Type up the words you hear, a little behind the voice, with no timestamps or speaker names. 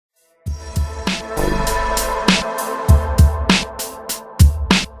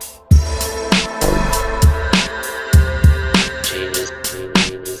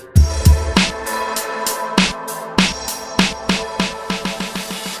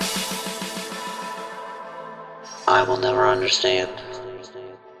Time will never understand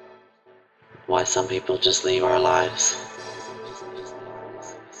why some people just leave our lives,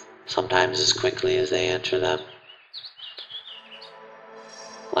 sometimes as quickly as they enter them.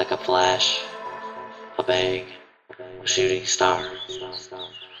 Like a flash, a bang, a shooting star,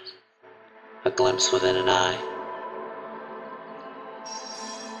 a glimpse within an eye.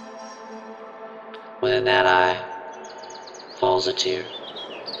 Within that eye falls a tear,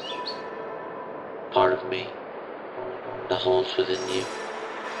 part of me that holds within you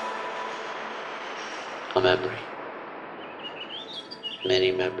a memory,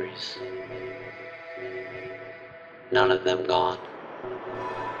 many memories, none of them gone,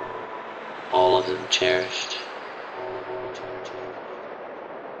 all of them cherished,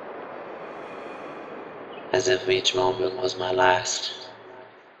 as if each moment was my last.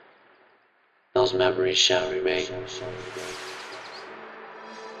 Those memories shall remain.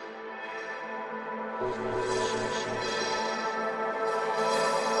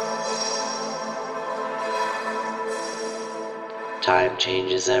 Time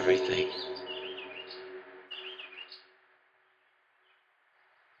changes everything,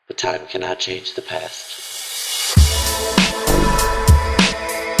 but time cannot change the past.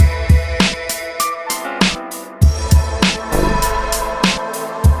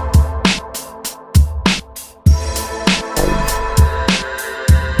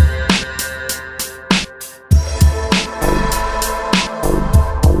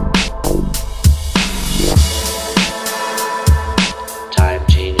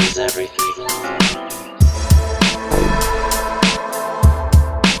 Everything.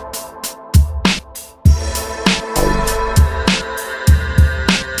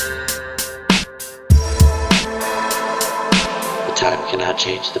 But time cannot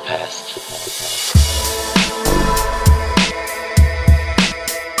change the past.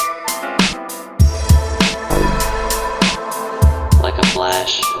 Like a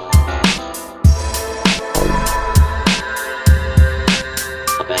flash,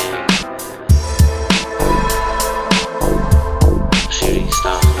 a bang,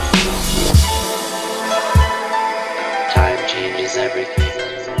 time changes everything.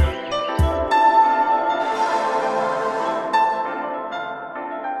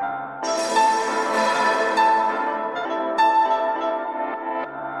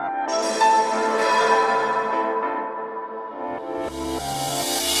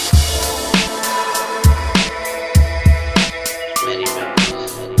 Many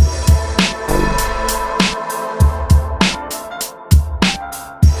memories.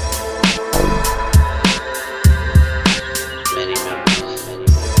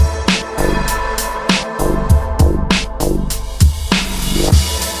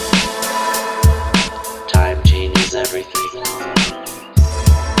 Time changes everything.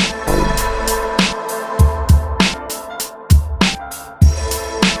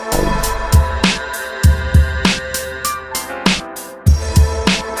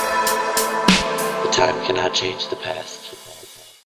 But time cannot change the past.